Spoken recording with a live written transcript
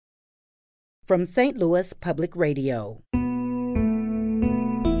from St. Louis Public Radio.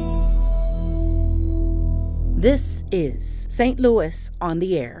 This is St. Louis on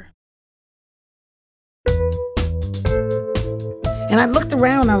the Air. And I looked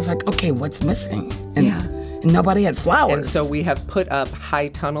around, I was like, okay, what's missing? And nobody had flowers. And so we have put up high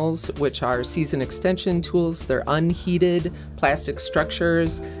tunnels, which are season extension tools. They're unheated plastic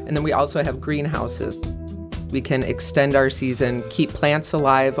structures. And then we also have greenhouses. We can extend our season, keep plants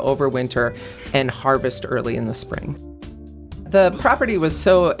alive over winter, and harvest early in the spring. The property was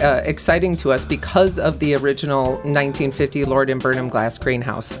so exciting to us because of the original 1950 Lord and Burnham glass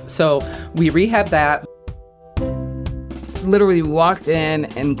greenhouse. So we rehabbed that. Literally walked in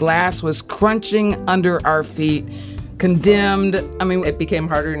and glass was crunching under our feet, condemned. I mean, it became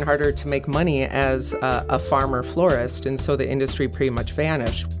harder and harder to make money as a farmer florist, and so the industry pretty much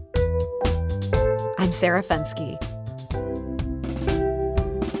vanished. I'm Sarah Fenske.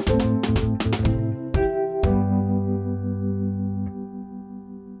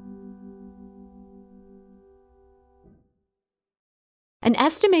 An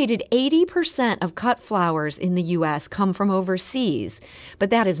estimated 80% of cut flowers in the U.S. come from overseas, but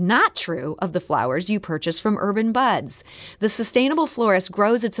that is not true of the flowers you purchase from Urban Buds. The sustainable florist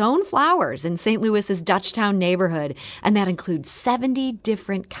grows its own flowers in St. Louis's Dutchtown neighborhood, and that includes 70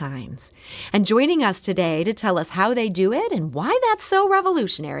 different kinds. And joining us today to tell us how they do it and why that's so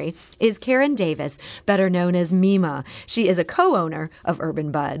revolutionary is Karen Davis, better known as Mima. She is a co-owner of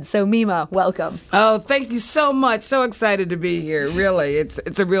Urban Buds. So Mima, welcome. Oh, thank you so much. So excited to be here, really.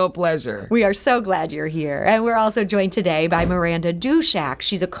 It's a real pleasure. We are so glad you're here. And we're also joined today by Miranda Dushak.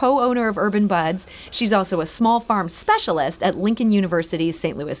 She's a co-owner of Urban Buds. She's also a small farm specialist at Lincoln University's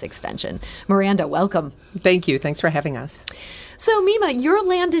St. Louis Extension. Miranda, welcome. Thank you. Thanks for having us. So, Mima, your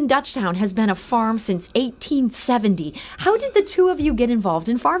land in Dutchtown has been a farm since 1870. How did the two of you get involved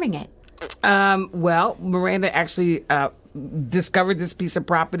in farming it? Well, Miranda actually discovered this piece of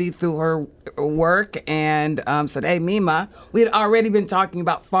property through her work and said, hey, Mima, we had already been talking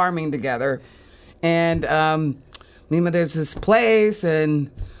about farming together. And Mima, there's this place, and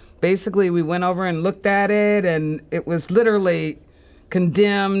basically we went over and looked at it, and it was literally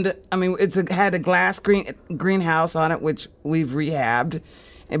condemned. I mean, it had a glass greenhouse on it, which we've rehabbed.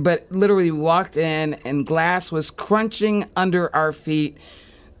 But literally walked in, and glass was crunching under our feet.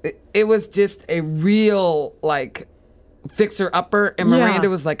 It was just a real, fixer-upper. And Miranda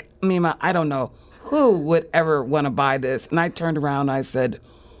was like, Mima, I don't know who would ever want to buy this. And I turned around and I said,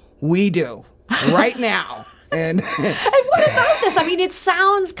 we do, right now. And what about this? I mean, it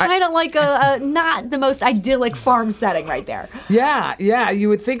sounds kind of like a not the most idyllic farm setting right there. Yeah, you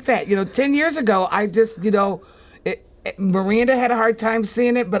would think that. 10 years ago, I just, Miranda had a hard time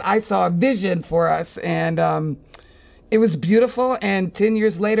seeing it, but I saw a vision for us. And it was beautiful. And 10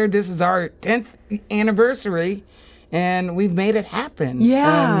 years later, this is our 10th anniversary. And we've made it happen.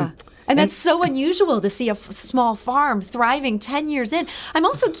 Yeah. And that's so unusual to see a small farm thriving 10 years in. I'm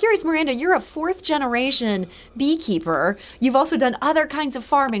also curious, Miranda, you're a fourth-generation beekeeper. You've also done other kinds of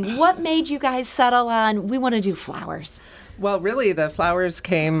farming. What made you guys settle on, we want to do flowers? Well, really, the flowers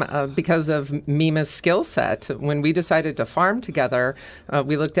came because of Mima's skill set. When we decided to farm together,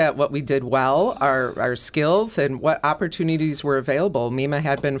 we looked at what we did well, our skills, and what opportunities were available. Mima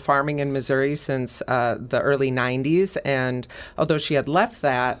had been farming in Missouri since the early 90s, and although she had left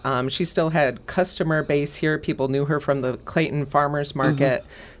that, she still had customer base here. People knew her from the Clayton Farmers Market.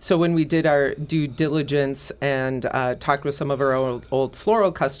 Mm-hmm. So when we did our due diligence and talked with some of our old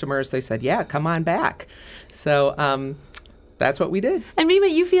floral customers, they said, yeah, come on back. So that's what we did. And Mima,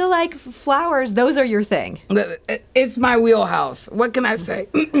 you feel like flowers, those are your thing. It's my wheelhouse. What can I say?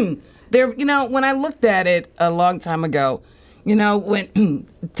 When I looked at it a long time ago, when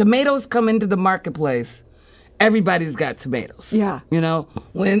tomatoes come into the marketplace, everybody's got tomatoes. Yeah.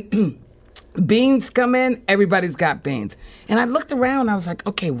 When beans come in, everybody's got beans. And I looked around, I was like,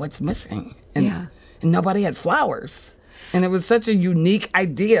 okay, what's missing? And nobody had flowers. And it was such a unique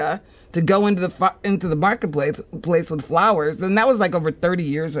idea to go into the marketplace with flowers, and that was over 30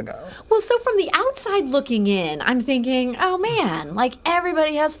 years ago. Well, so from the outside looking in, I'm thinking, oh man,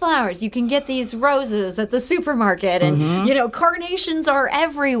 everybody has flowers. You can get these roses at the supermarket, and carnations are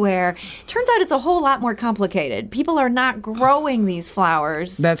everywhere. Turns out it's a whole lot more complicated. People are not growing these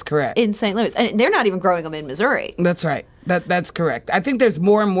flowers. That's correct. In St. Louis, and they're not even growing them in Missouri. That's right. That's correct. I think there's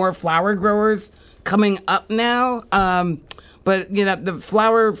more and more flower growers coming up now. But, the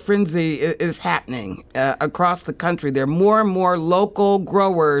flower frenzy is happening across the country. There are more and more local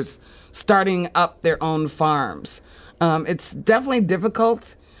growers starting up their own farms. It's definitely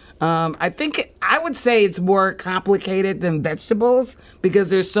difficult I would say it's more complicated than vegetables because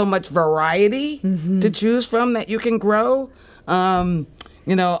there's so much variety to choose from that you can grow. All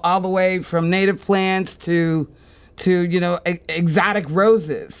the way from native plants to exotic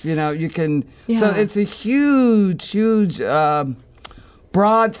roses. You can. Yeah. So it's a huge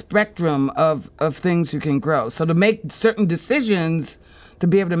broad spectrum of things you can grow. So to make certain decisions, to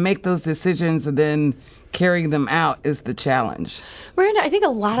be able to make those decisions and then carrying them out is the challenge. Miranda, I think a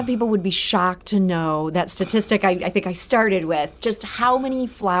lot of people would be shocked to know that statistic I think I started with, just how many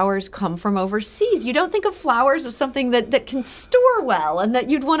flowers come from overseas. You don't think of flowers as something that can store well and that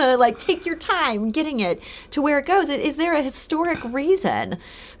you'd want to take your time getting it to where it goes. Is there a historic reason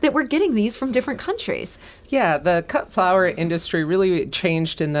that we're getting these from different countries? Yeah, the cut flower industry really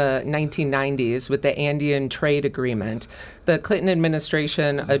changed in the 1990s with the Andean Trade Agreement. The Clinton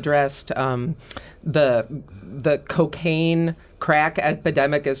administration addressed the cocaine crack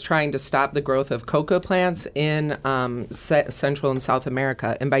epidemic as trying to stop the growth of coca plants in Central and South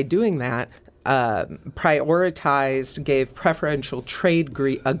America. And by doing that, gave preferential trade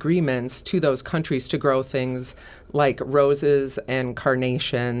agreements to those countries to grow things like roses and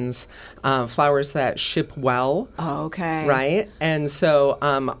carnations, flowers that ship well. Oh, okay. Right? And so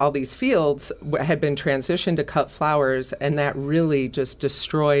all these fields had been transitioned to cut flowers, and that really just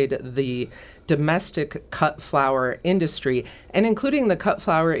destroyed the domestic cut flower industry, and including the cut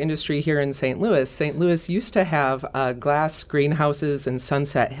flower industry here in St. Louis. St. Louis used to have glass greenhouses in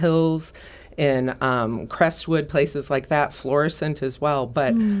Sunset Hills, in Crestwood, places like that, Florissant as well.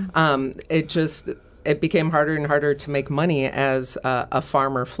 But it became harder and harder to make money as a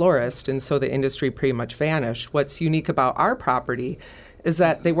farmer florist, and so the industry pretty much vanished. What's unique about our property is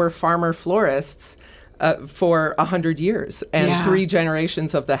that they were farmer florists for 100 years and 3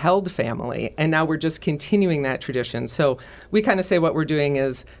 generations of the Held family. And now we're just continuing that tradition. So we kind of say what we're doing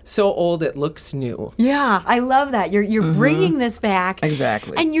is so old it looks new. Yeah, I love that. You're bringing this back.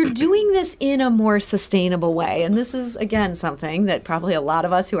 Exactly. And you're doing this in a more sustainable way. And this is, again, something that probably a lot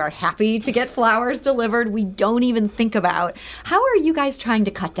of us who are happy to get flowers delivered, we don't even think about. How are you guys trying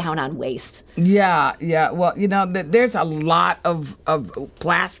to cut down on waste? Yeah. Well, there's a lot of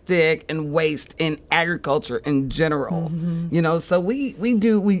plastic and waste in agriculture in general. So we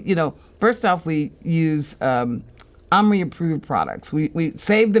first off, we use OMRI approved products. We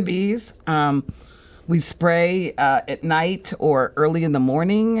save the bees. We spray at night or early in the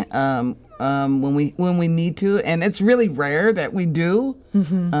morning when we need to, and it's really rare that we do.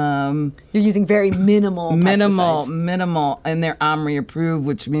 You're using very minimal, and they're OMRI approved,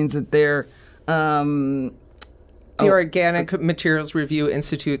 which means that they're the Organic Materials Review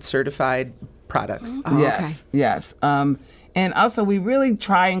Institute certified products. Yes. And also, we really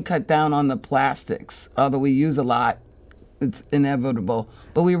try and cut down on the plastics, although we use a lot. It's inevitable.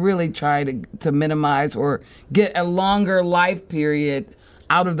 But we really try to minimize or get a longer life period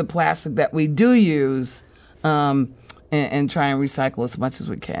out of the plastic that we do use, and try and recycle as much as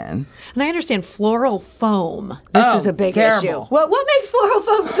we can. And I understand floral foam. This is a big terrible issue. What makes floral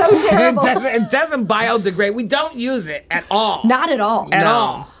foam so terrible? It doesn't biodegrade. We don't use it at all. Not at all.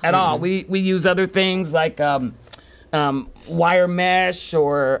 At all. We use other things like wire mesh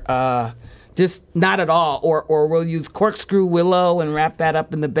or just not at all. Or we'll use corkscrew willow and wrap that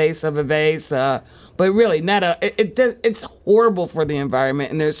up in the base of a vase. But really, it's horrible for the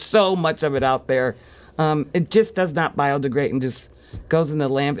environment, and there's so much of it out there. It just does not biodegrade and just goes in the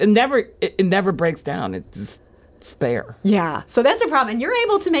lamp. It never breaks down. It's there. Yeah, so that's a problem. And you're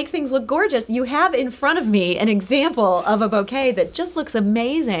able to make things look gorgeous. You have in front of me an example of a bouquet that just looks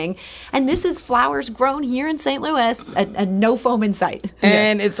amazing. And this is flowers grown here in St. Louis and no foam in sight.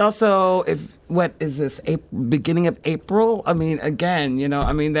 And it's also, what is this, beginning of April? I mean, again,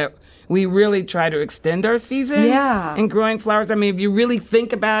 that we really try to extend our season in growing flowers. I mean, if you really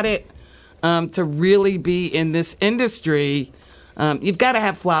think about it, to really be in this industry, you've got to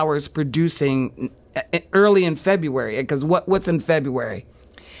have flowers producing early in February, because what's in February?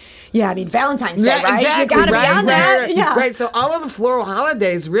 Yeah, I mean, Valentine's Day, right? Exactly, you got to be on that. Yeah. Right, so all of the floral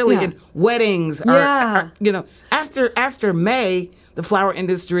holidays really, and weddings are, after May, the flower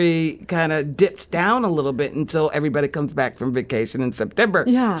industry kind of dips down a little bit until everybody comes back from vacation in September.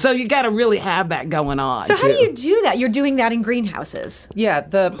 Yeah. So you got to really have that going on. So how do you do that? You're doing that in greenhouses. Yeah,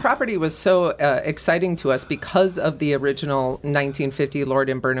 the property was so exciting to us because of the original 1950 Lord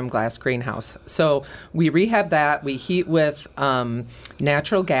and Burnham glass greenhouse. So we rehab that, we heat with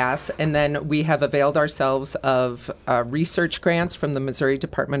natural gas, and then we have availed ourselves of research grants from the Missouri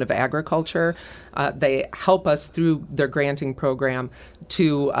Department of Agriculture. They help us through their granting program program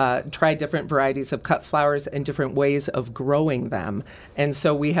to try different varieties of cut flowers and different ways of growing them. And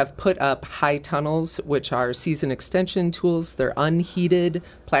so we have put up high tunnels, which are season extension tools. They're unheated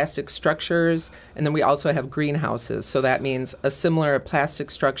plastic structures. And then we also have greenhouses. So that means a similar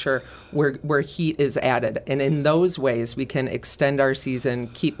plastic structure where heat is added. And in those ways, we can extend our season,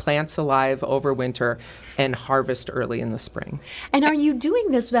 keep plants alive over winter, and harvest early in the spring. And are you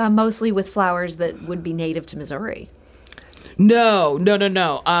doing this mostly with flowers that would be native to Missouri? No.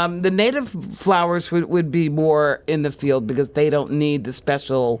 The native flowers would be more in the field because they don't need the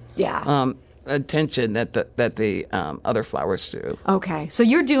special attention that the other flowers do. Okay, so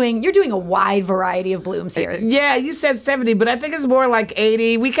you're doing a wide variety of blooms here. Yeah, you said 70, but I think it's more like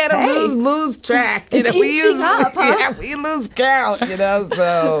 80. We kind of lose track. It's inching up, huh? Yeah, we lose count.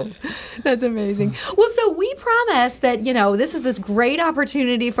 So that's amazing. Well, so we promise that this is this great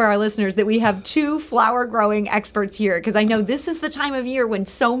opportunity for our listeners that we have 2 flower growing experts here, because I know this is the time of year when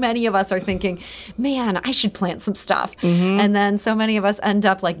so many of us are thinking, man, I should plant some stuff, and then so many of us end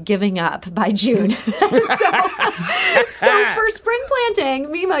up like giving up by June. So for spring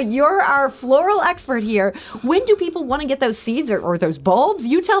planting, Mima, you're our floral expert here. When do people want to get those seeds or those bulbs?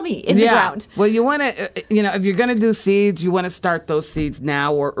 You tell me, in the ground. Well, you want to, if you're going to do seeds, you want to start those seeds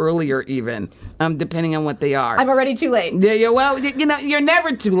now or earlier even, depending on what they are. I'm already too late. Yeah, well, you're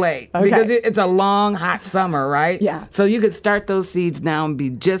never too late because it's a long, hot summer, right? Yeah. So you could start those seeds now and be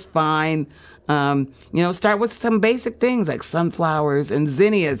just fine. Start with some basic things like sunflowers and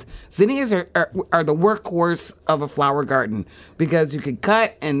zinnias. Zinnias are the workhorse of a flower garden because you can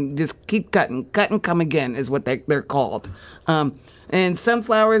cut and just keep cutting. Cut and come again is what they're called. And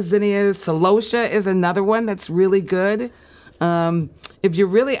sunflowers, zinnias, celosia is another one that's really good. I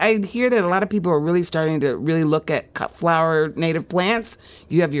hear that a lot of people are really starting to really look at cut flower native plants.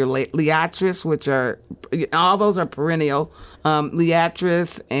 You have your liatris, which all those are perennial.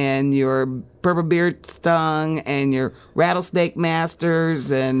 Liatris and your purple beard stung and your rattlesnake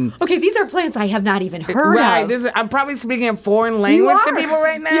masters and... Okay, these are plants I have not even heard of. I'm probably speaking a foreign language to people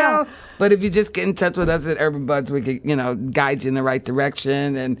right now. Yeah. But if you just get in touch with us at Urban Buds, we could, guide you in the right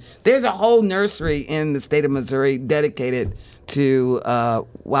direction. And there's a whole nursery in the state of Missouri dedicated to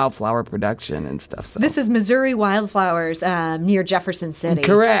wildflower production and stuff. So. This is Missouri Wildflowers near Jefferson City.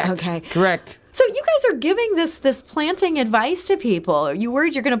 Correct. Okay. Correct. So you guys are giving this planting advice to people. Are you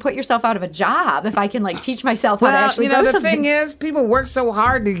worried you're going to put yourself out of a job if I can teach myself how to actually grow something? The thing is, people work so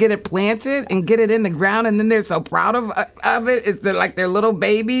hard to get it planted and get it in the ground, and then they're so proud of it. It's like they're little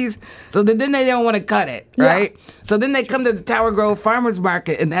babies. So then they don't want to cut it, right? Yeah. So then they come to the Tower Grove Farmers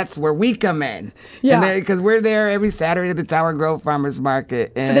Market, and that's where we come in. Yeah. Because we're there every Saturday at the Tower Grove Farmers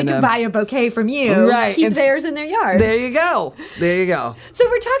Market. And, so they can buy a bouquet from you, right? Keep theirs in their yard. There you go. So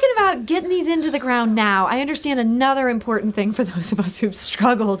we're talking about getting these into the ground now. I understand another important thing for those of us who've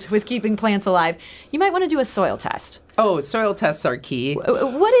struggled with keeping plants alive. You might want to do a soil test. Oh, soil tests are key.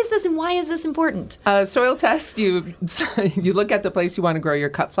 What is this and why is this important? Soil test, you look at the place you want to grow your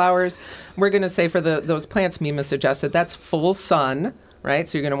cut flowers. We're going to say for those plants Mima suggested, that's full sun. Right?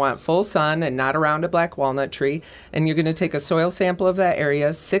 So you're going to want full sun and not around a black walnut tree. And you're going to take a soil sample of that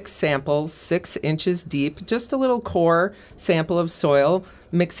area, 6 samples, 6 inches deep, just a little core sample of soil.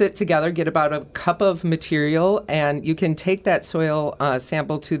 Mix it together, get about a cup of material, and you can take that soil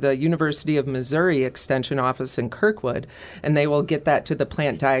sample to the University of Missouri Extension Office in Kirkwood, and they will get that to the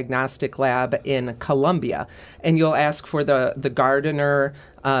Plant Diagnostic Lab in Columbia. And you'll ask for the gardener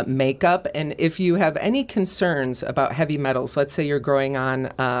makeup. And if you have any concerns about heavy metals, let's say you're growing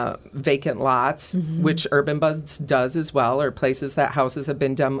on vacant lots, which Urban Buds does as well, or places that houses have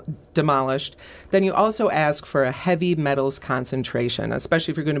been demolished, then you also ask for a heavy metals concentration, especially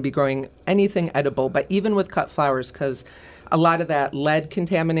if you're going to be growing anything edible, but even with cut flowers, because a lot of that lead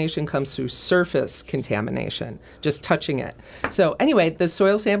contamination comes through surface contamination, just touching it. So anyway, the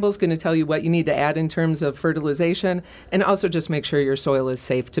soil sample is going to tell you what you need to add in terms of fertilization, and also just make sure your soil is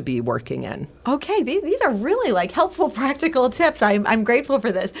safe to be working in. Okay, these are really helpful, practical tips. I'm grateful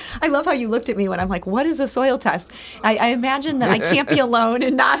for this. I love how you looked at me when I'm like, what is a soil test? I imagine that I can't be alone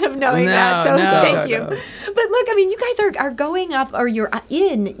and not have knowing that, so thank you. But look, you guys are going up, or you're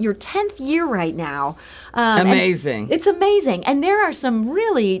in your 10th year right now. Amazing. It's amazing. And there are some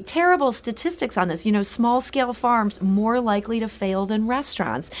really terrible statistics on this. Small scale farms more likely to fail than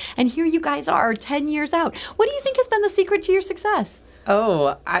restaurants. And here you guys are 10 years out. What do you think has been the secret to your success?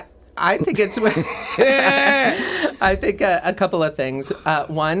 Oh, I think it's I think a couple of things.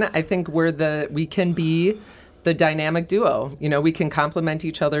 One, I think we can be the dynamic duo. We can complement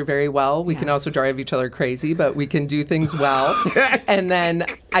each other very well. We can also drive each other crazy, but we can do things well. And then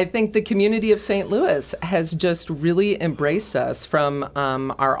I think the community of St. Louis has just really embraced us, from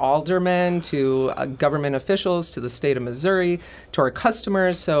our aldermen to government officials to the state of Missouri to our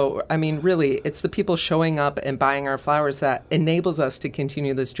customers. So, I mean, really, it's the people showing up and buying our flowers that enables us to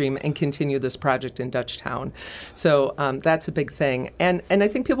continue this dream and continue this project in Dutchtown. So that's a big thing. And I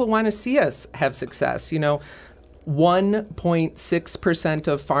think people want to see us have success. 1.6%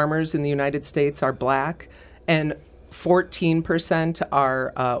 of farmers in the United States are Black, and 14%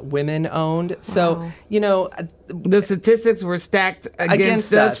 are women-owned. So, the statistics were stacked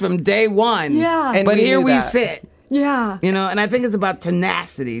against us from day one. Yeah. And but here we that. sit. Yeah. And I think it's about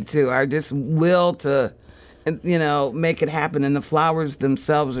tenacity, too, our just will to, make it happen. And the flowers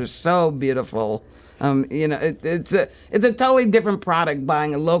themselves are so beautiful. It's a totally different product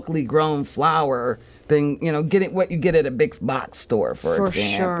buying a locally grown flower than, getting what you get at a big box store, for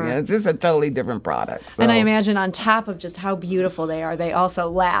example. Sure. It's just a totally different product. So. And I imagine on top of just how beautiful they are, they also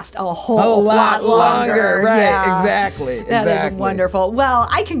last a whole lot longer. Right, Yeah. exactly. That is wonderful. Well,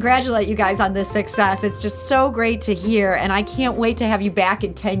 I congratulate you guys on this success. It's just so great to hear, and I can't wait to have you back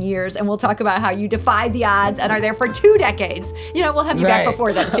in 10 years, and we'll talk about how you defied the odds and are there for 2 decades. We'll have you back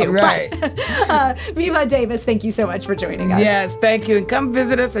before that, too. Right. But, Mima Davis, thank you so much for joining us. Yes, thank you. And come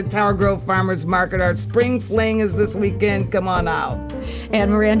visit us at Tower Grove Farmers Market. Our spring fling is this weekend. Come on out.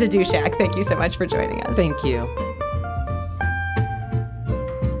 And Miranda Dushak, thank you so much for joining us. Thank you.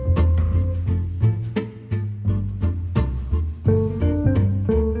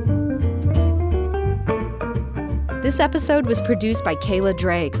 This episode was produced by Kayla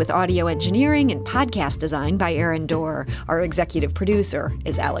Drake with audio engineering and podcast design by Aaron Dorr. Our executive producer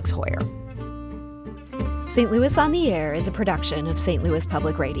is Alex Hoyer. St. Louis on the Air is a production of St. Louis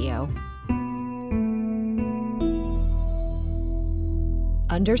Public Radio.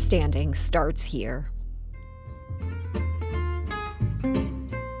 Understanding starts here.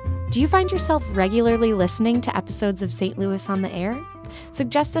 Do you find yourself regularly listening to episodes of St. Louis on the Air?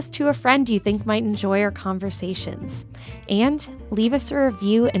 Suggest us to a friend you think might enjoy our conversations. And leave us a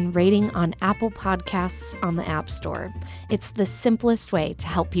review and rating on Apple Podcasts on the App Store. It's the simplest way to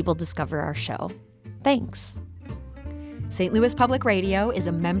help people discover our show. Thanks. St. Louis Public Radio is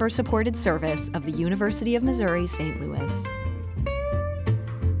a member-supported service of the University of Missouri, St. Louis.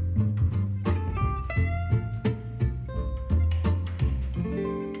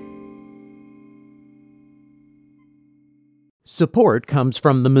 Support comes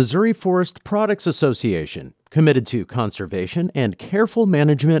from the Missouri Forest Products Association, committed to conservation and careful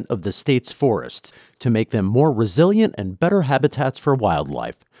management of the state's forests to make them more resilient and better habitats for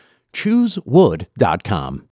wildlife. ChooseWood.com.